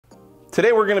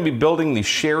Today we're going to be building the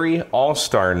SHARI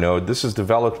Allstar node. This is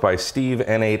developed by Steve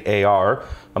N8AR,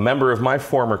 a member of my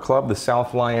former club, the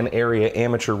South Lyon Area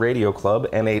Amateur Radio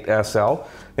Club, N8SL,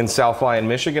 in South Lyon,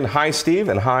 Michigan. Hi Steve,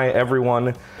 and hi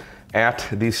everyone at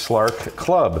the SLARC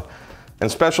Club. And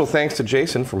special thanks to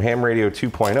Jason from Ham Radio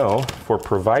 2.0 for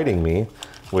providing me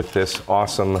with this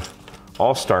awesome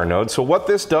Allstar node. So what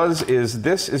this does is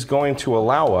this is going to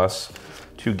allow us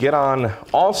to get on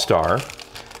Allstar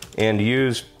and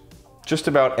use just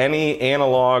about any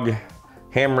analog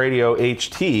ham radio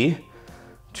HT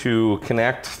to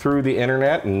connect through the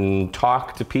internet and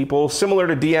talk to people, similar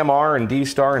to DMR and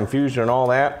D-Star and Fusion and all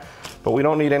that, but we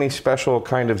don't need any special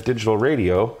kind of digital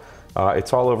radio.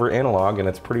 It's all over analog and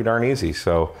it's pretty darn easy.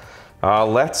 So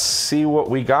let's see what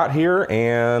we got here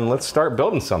and let's start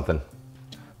building something.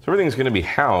 So everything's going to be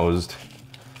housed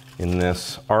in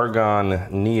this Argon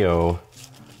Neo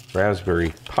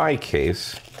Raspberry Pi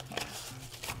case.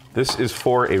 This is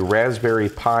for a Raspberry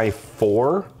Pi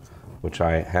 4, which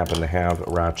I happen to have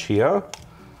Rachia.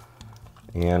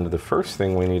 And the first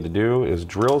thing we need to do is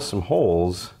drill some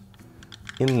holes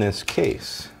in this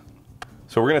case.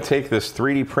 So we're going to take this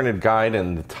 3D printed guide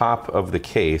in the top of the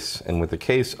case, and with the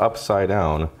case upside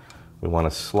down, we want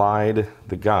to slide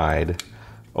the guide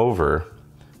over,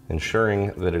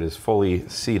 ensuring that it is fully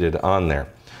seated on there.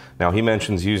 Now he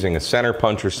mentions using a center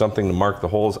punch or something to mark the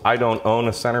holes. I don't own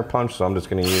a center punch, so I'm just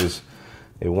going to use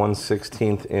a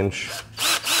 1/16 inch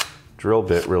drill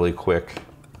bit really quick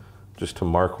just to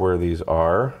mark where these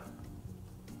are.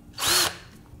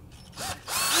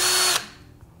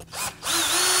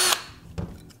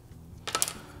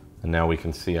 And now we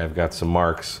can see I've got some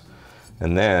marks.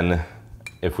 And then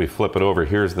if we flip it over,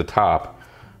 here's the top.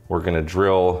 We're going to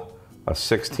drill a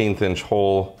 1/16 inch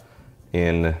hole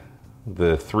in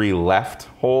the 3 left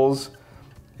holes,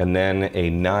 and then a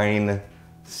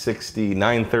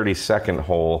 9/32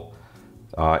 hole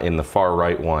in the far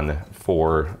right one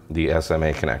for the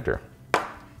SMA connector.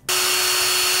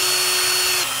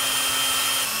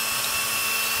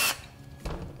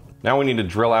 Now we need to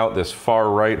drill out this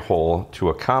far right hole to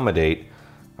accommodate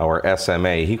our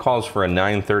SMA. He calls for a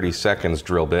 9/32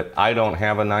 drill bit. I don't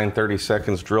have a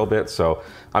 9/32 drill bit, so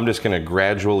I'm just going to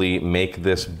gradually make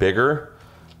this bigger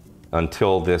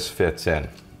until this fits in.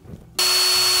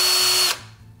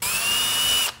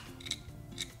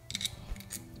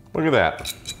 Look at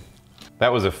that.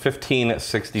 That was a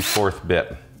 15/64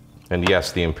 bit. And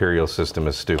yes, the imperial system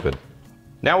is stupid.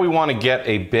 Now we want to get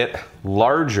a bit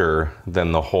larger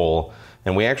than the hole,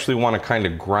 and we actually want to kind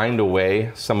of grind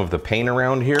away some of the paint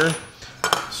around here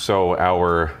so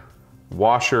our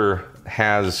washer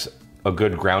has a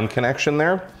good ground connection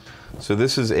there. So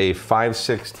this is a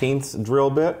 5/16 drill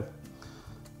bit.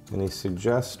 And he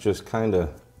suggests just kind of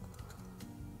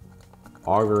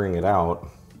augering it out.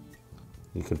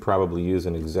 You could probably use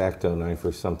an X-Acto knife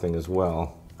or something as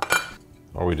well.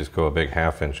 Or we just go a big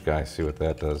 1/2 inch guy, see what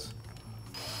that does.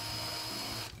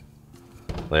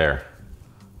 There,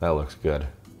 that looks good.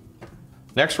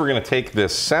 Next we're going to take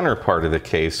this center part of the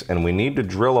case and we need to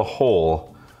drill a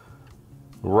hole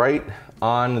right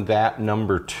on that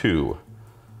number 2.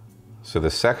 So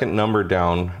the second number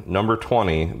down, number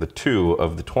 20, the 2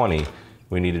 of the 20,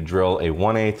 we need to drill a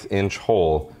 1/8 inch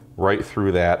hole right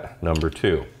through that number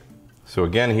 2. So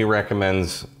again, he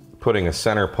recommends putting a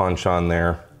center punch on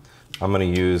there. I'm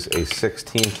going to use a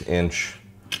 1/16 inch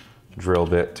drill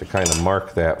bit to kind of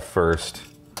mark that first.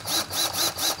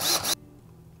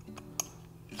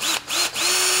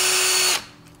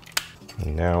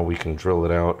 And now we can drill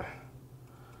it out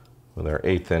with our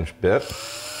 1/8 inch bit.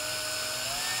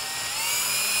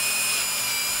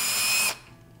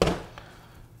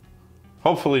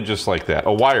 Hopefully just like that.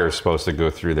 A wire is supposed to go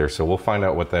through there, so we'll find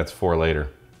out what that's for later.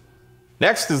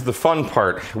 Next is the fun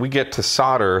part. We get to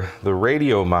solder the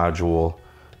radio module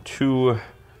to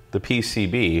the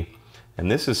PCB, and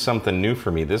this is something new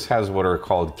for me. This has what are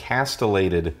called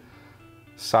castellated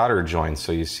solder joints,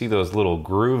 so you see those little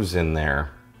grooves in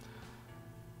there.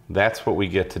 That's what we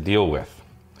get to deal with.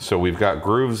 So we've got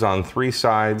grooves on 3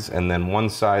 sides and then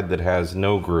one side that has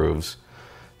no grooves.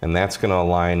 And that's going to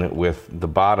align with the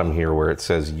bottom here where it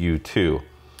says U2.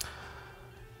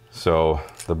 So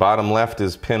the bottom left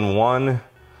is pin 1,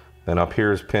 then up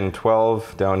here is pin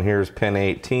 12, down here is pin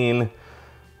 18.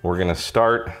 We're going to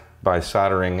start by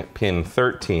soldering pin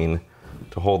 13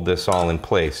 to hold this all in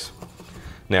place.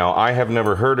 Now I have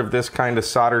never heard of this kind of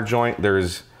solder joint.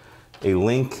 There's a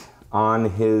link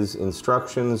on his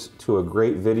instructions to a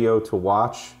great video to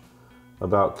watch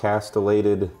about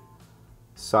castellated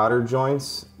solder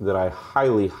joints that I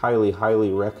highly, highly,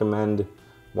 highly recommend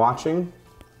watching.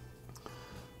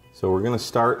 So we're going to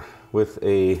start with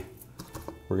a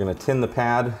We're going to tin the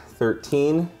pad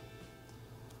 13.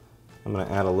 I'm going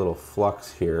to add a little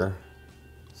flux here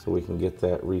so we can get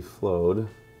that reflowed.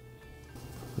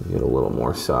 Get a little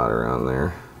more solder on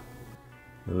there.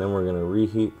 And then we're going to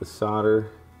reheat the solder,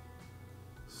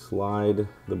 slide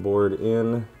the board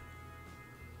in,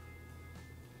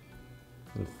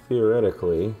 and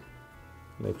theoretically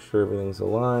make sure everything's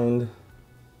aligned.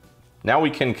 Now we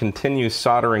can continue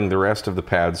soldering the rest of the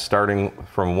pads, starting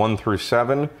from 1 through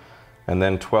 7 and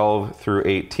then 12 through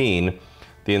 18.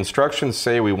 The instructions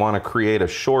say we want to create a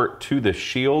short to the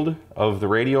shield of the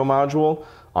radio module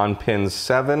on pins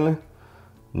 7,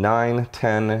 9,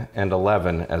 10, and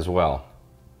 11 as well.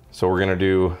 So we're going to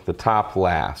do the top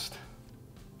last.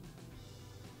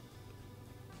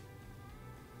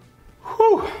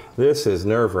 Whew, this is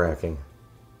nerve-wracking.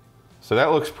 So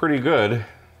that looks pretty good.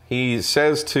 He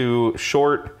says to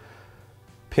short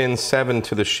pin 7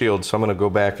 to the shield, so I'm going to go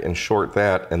back and short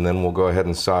that, and then we'll go ahead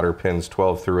and solder pins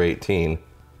 12 through 18.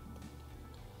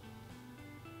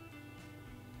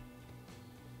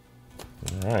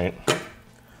 All right,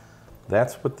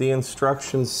 that's what the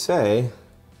instructions say.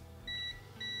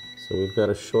 So we've got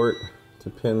a short to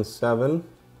pin 7.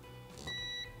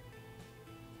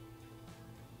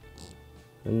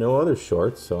 And no other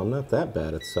shorts, so I'm not that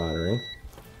bad at soldering.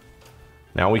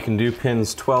 Now we can do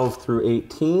pins 12 through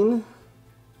 18.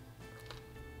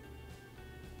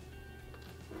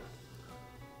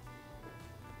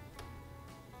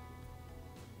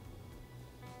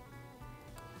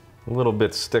 A little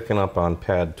bit sticking up on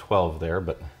pad 12 there,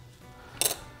 but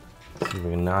see if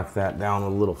we can knock that down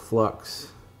with a little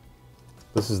flux.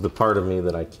 This is the part of me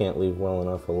that I can't leave well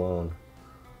enough alone.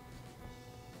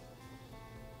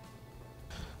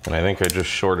 And I think I just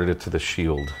shorted it to the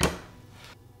shield.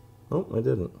 Oh, I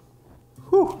didn't.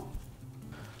 Whew.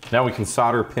 Now we can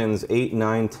solder pins 8,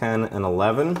 9, 10, and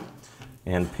 11.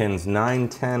 And pins 9,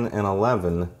 10, and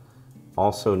 11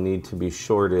 also need to be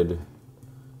shorted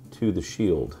to the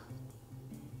shield.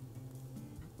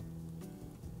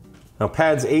 Now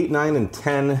pads 8, 9, and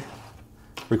 10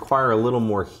 require a little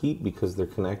more heat because they're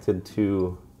connected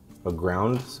to a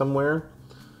ground somewhere.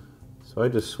 So I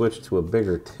just switched to a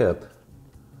bigger tip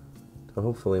to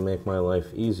hopefully make my life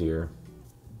easier.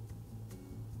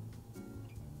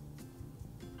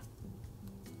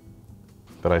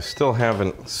 But I still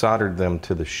haven't soldered them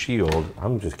to the shield.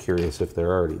 I'm just curious if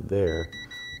they're already there.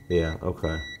 Yeah,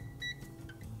 okay.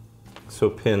 So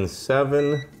pins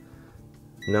 7,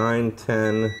 9,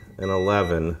 10, and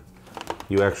 11,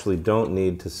 you actually don't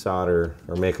need to solder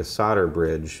or make a solder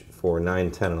bridge for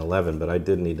 9, 10, and 11, but I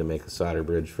did need to make a solder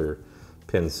bridge for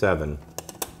pin 7.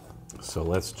 So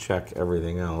let's check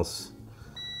everything else.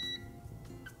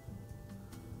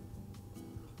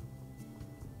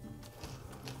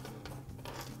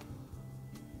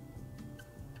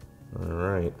 All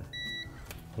right,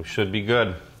 we should be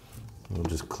good. We'll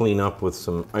just clean up with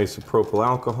some isopropyl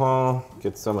alcohol,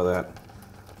 get some of that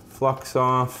flux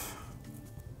off.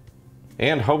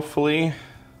 And hopefully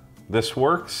this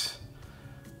works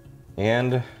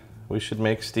and we should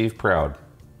make Steve proud.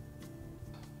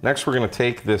 Next, we're going to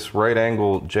take this right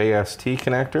angle JST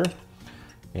connector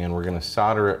and we're going to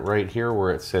solder it right here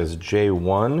where it says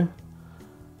J1.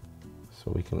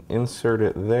 So we can insert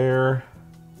it there.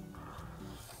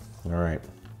 All right,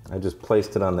 I just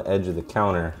placed it on the edge of the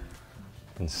counter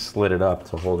and slid it up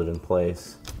to hold it in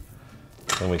place.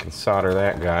 And we can solder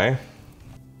that guy.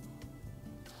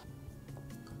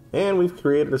 And we've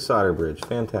created a solder bridge.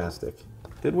 Fantastic.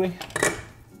 Did we?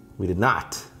 We did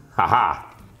not. Haha.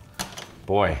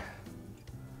 Boy,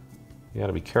 you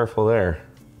gotta be careful there.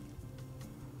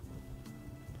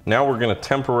 Now we're gonna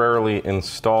temporarily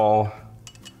install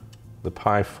the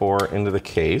Pi 4 into the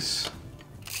case.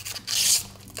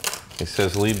 It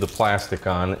says leave the plastic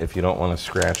on if you don't want to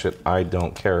scratch it. I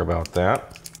don't care about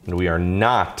that. And we are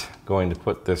not going to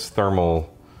put this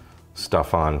thermal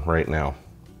stuff on right now.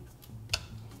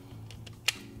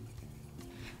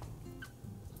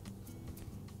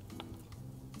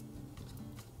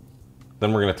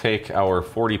 Then we're going to take our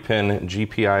 40-pin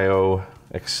GPIO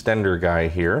extender guy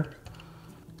here.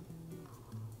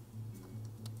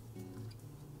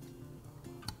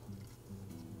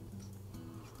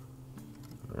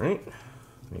 All right,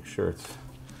 make sure it's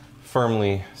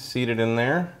firmly seated in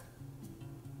there.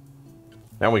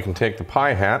 Now we can take the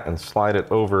Pi hat and slide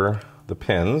it over the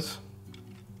pins.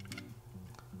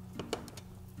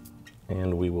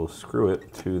 And we will screw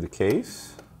it to the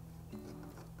case.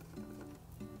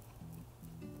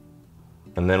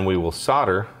 And then we will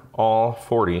solder all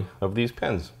 40 of these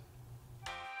pins.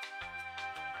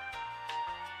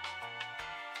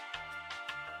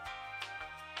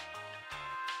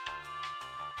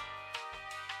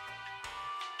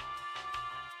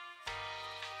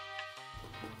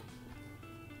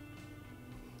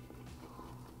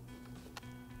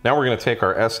 Now we're going to take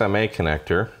our SMA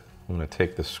connector. I'm going to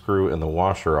take the screw and the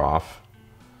washer off,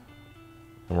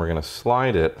 and we're going to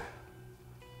slide it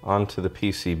onto the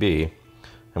PCB.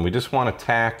 And we just want to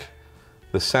tack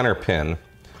the center pin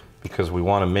because we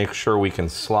want to make sure we can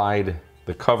slide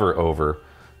the cover over,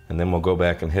 and then we'll go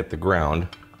back and hit the ground,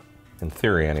 in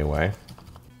theory anyway.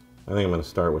 I think I'm going to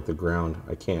start with the ground.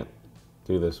 I can't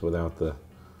do this without the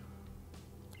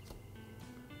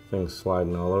thing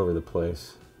sliding all over the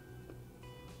place.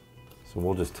 So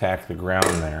we'll just tack the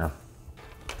ground there,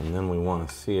 and then we want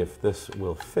to see if this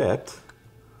will fit.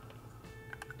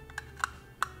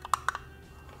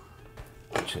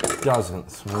 Which it doesn't,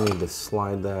 so we need to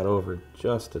slide that over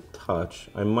just a touch.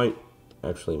 I might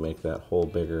actually make that hole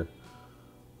bigger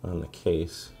on the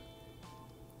case.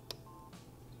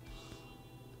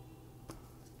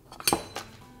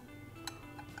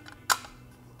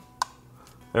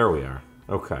 There we are.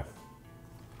 Okay.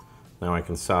 Now I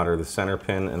can solder the center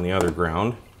pin and the other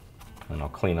ground, and I'll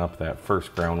clean up that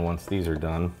first ground once these are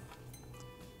done.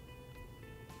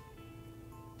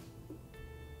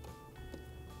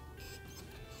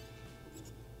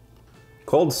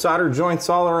 Cold solder joints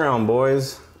all around,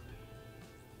 boys.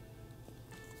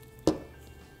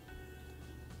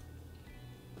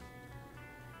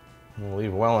 We'll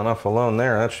leave well enough alone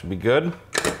there. That should be good.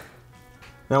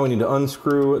 Now we need to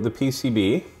unscrew the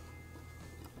PCB.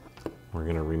 We're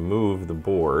going to remove the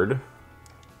board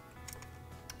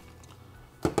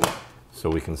so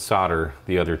we can solder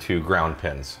the other two ground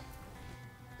pins.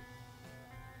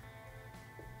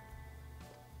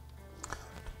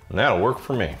 And that'll work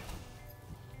for me.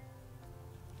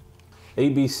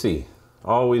 ABC,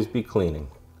 always be cleaning.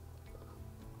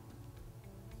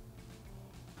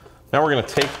 Now we're going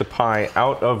to take the Pi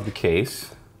out of the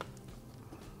case,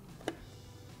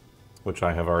 which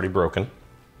I have already broken.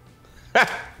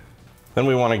 Then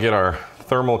we want to get our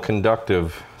thermal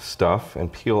conductive stuff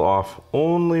and peel off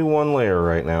only one layer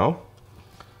right now.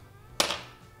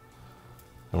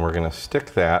 And we're going to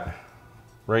stick that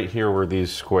right here where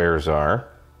these squares are.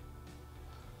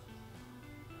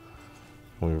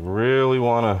 We really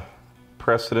want to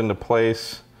press it into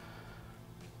place,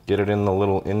 get it in the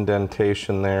little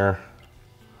indentation there.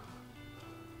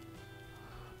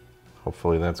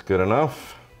 Hopefully that's good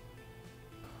enough.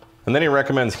 And then he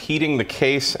recommends heating the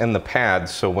case and the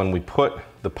pads so when we put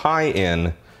the Pi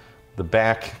in, the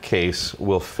back case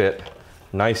will fit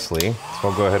nicely. So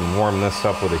I'll go ahead and warm this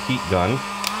up with a heat gun.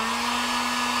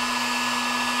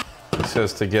 He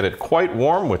says to get it quite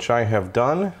warm, which I have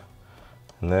done.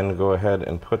 And then go ahead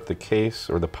and put the case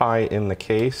or the Pi in the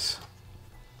case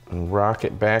and rock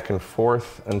it back and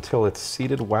forth until it's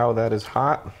seated. Wow, that is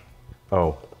hot.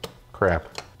 Oh,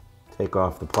 crap. Take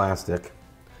off the plastic.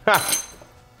 Ha!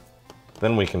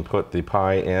 Then we can put the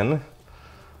Pi in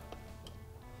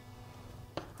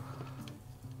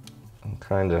and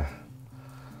kind of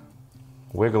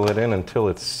wiggle it in until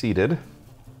it's seated.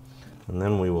 And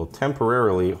then we will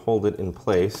temporarily hold it in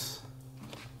place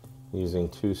using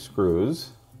 2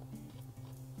 screws.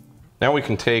 Now we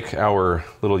can take our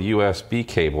little USB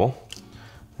cable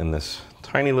and this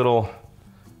tiny little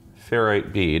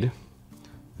ferrite bead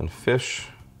and fish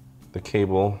the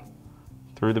cable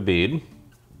through the bead.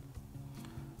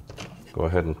 Go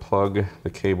ahead and plug the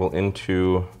cable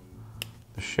into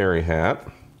the SHARI hat.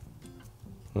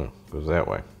 Oh, goes that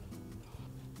way.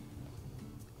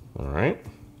 All right.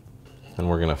 And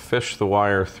we're going to fish the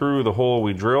wire through the hole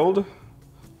we drilled.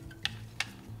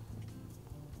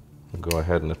 Go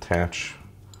ahead and attach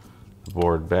the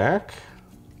board back.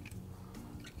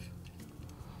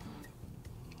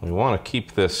 We want to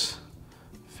keep this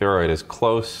ferrite as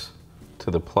close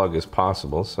to the plug as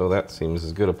possible, so that seems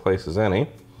as good a place as any.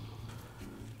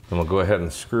 And we'll go ahead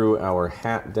and screw our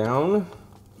hat down.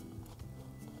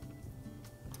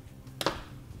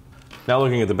 Now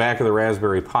looking at the back of the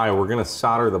Raspberry Pi, we're going to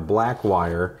solder the black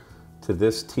wire to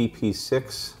this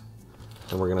TP6.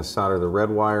 And we're going to solder the red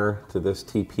wire to this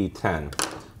TP10.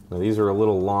 Now these are a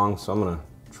little long, so I'm going to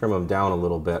trim them down a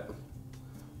little bit.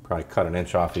 Probably cut an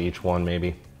inch off of each one,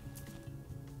 maybe.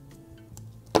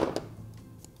 And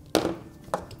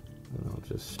I'll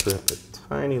just strip a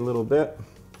tiny little bit.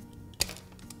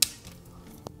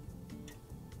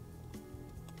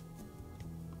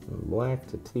 From black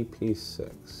to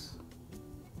TP6.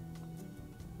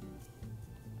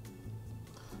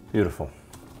 Beautiful.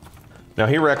 Now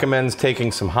he recommends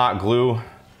taking some hot glue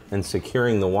and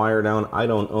securing the wire down. I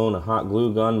don't own a hot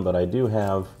glue gun, but I do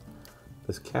have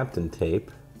this Kapton tape,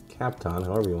 Kapton,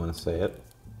 however you want to say it.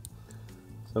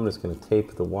 So I'm just going to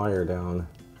tape the wire down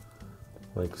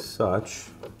like such.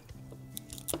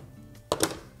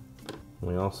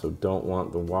 We also don't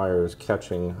want the wires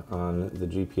catching on the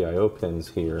GPIO pins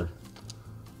here.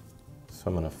 So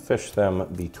I'm going to fish them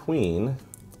between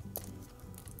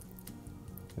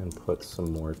and put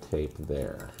some more tape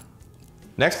there.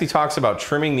 Next, he talks about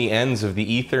trimming the ends of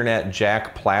the Ethernet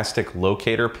jack plastic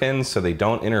locator pins so they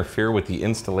don't interfere with the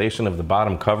installation of the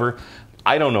bottom cover.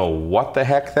 I don't know what the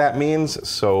heck that means,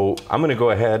 so I'm going to go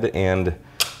ahead and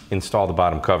install the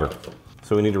bottom cover.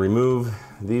 So we need to remove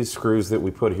these screws that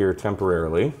we put here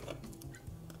temporarily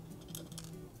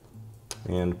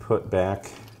and put back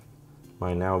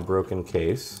my now broken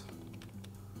case.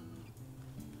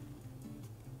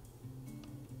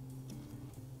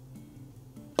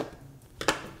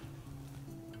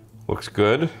 Looks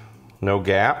good, no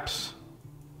gaps.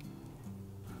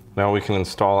 Now we can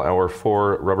install our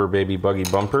 4 rubber baby buggy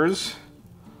bumpers.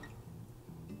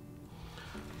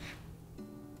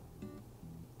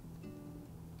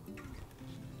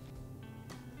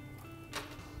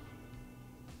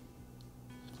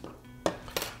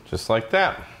 Just like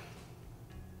that.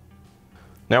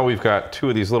 Now we've got 2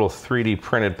 of these little 3D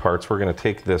printed parts. We're going to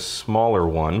take this smaller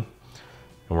one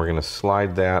and we're going to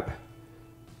slide that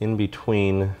in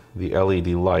between the LED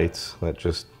lights. That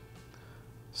just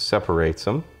separates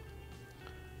them.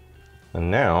 And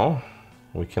now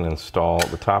we can install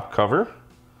the top cover,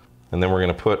 and then we're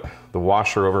going to put the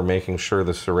washer over, making sure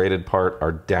the serrated part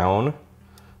are down.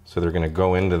 So they're going to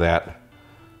go into that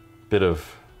bit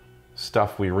of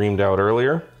stuff we reamed out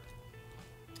earlier.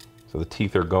 So the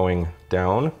teeth are going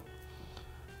down,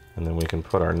 and then we can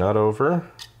put our nut over,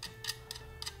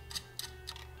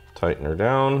 tighten her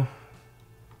down,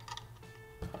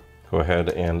 go ahead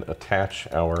and attach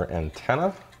our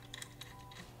antenna.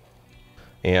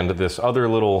 And this other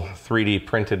little 3D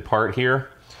printed part here,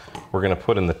 we're going to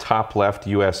put in the top left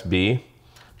USB,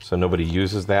 so nobody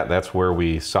uses that. That's where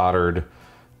we soldered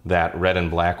that red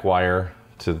and black wire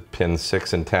to pins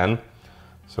 6 and 10,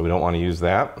 so we don't want to use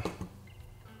that.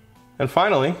 And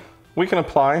finally, we can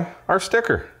apply our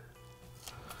sticker.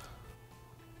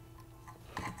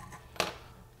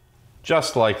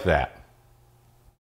 Just like that.